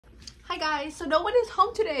Hi guys, so no one is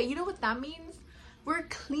home today. You know what that means? We're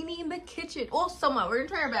cleaning the kitchen. Well, somewhat. We're gonna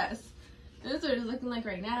try our best. This is what it's looking like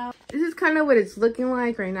right now. This is kind of what it's looking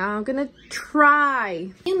like right now. I'm gonna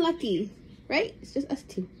try. And lucky, right? It's just us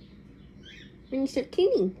two. We're gonna start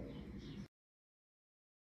cleaning.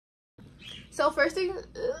 So first things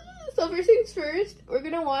first, we're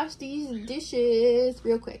gonna wash these dishes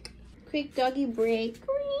real quick. Quick doggy break.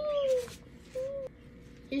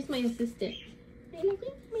 Here's my assistant. My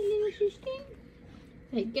little assistant.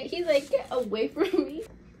 He's like, get away from me.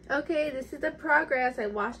 Okay, this is the progress. I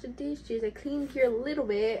washed the dishes. I cleaned here a little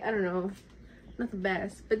bit. I don't know, not the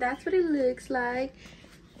best, but that's what it looks like.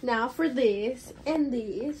 Now for this and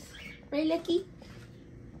this. Right, Lucky?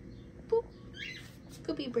 Boop.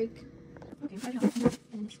 Poopy break.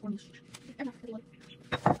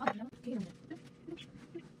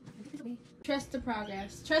 Trust the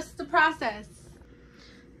progress. Trust the process.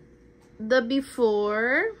 The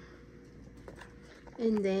before.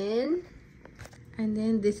 And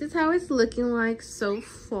then this is how it's looking like so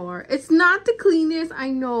far. It's not the cleanest, I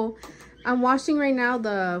know. I'm washing right now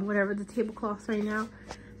the tablecloths right now.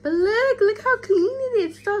 But look how clean it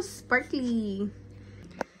is. It's so sparkly.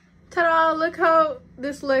 Ta-da, look how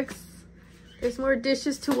this looks. There's more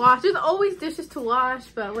dishes to wash. There's always dishes to wash,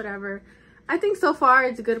 but whatever. I think so far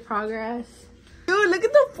it's good progress. Dude, look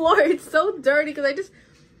at the floor. It's so dirty because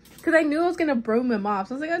I knew I was gonna broom them off.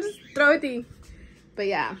 So I was like, I'll just throw it. But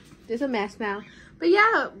yeah, there's a mess now. But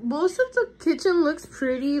yeah, most of the kitchen looks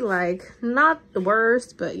pretty, like not the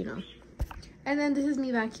worst, but you know. And then this is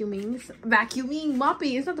me vacuuming,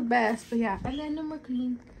 mopping. It's not the best, but yeah. And then no more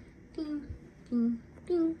clean. Ding, ding,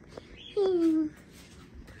 ding, ding.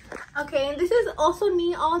 Okay, and this is also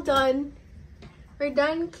me all done. We're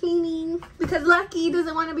done cleaning because Lucky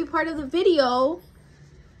doesn't want to be part of the video.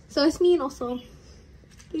 So it's me also.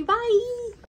 Okay, bye.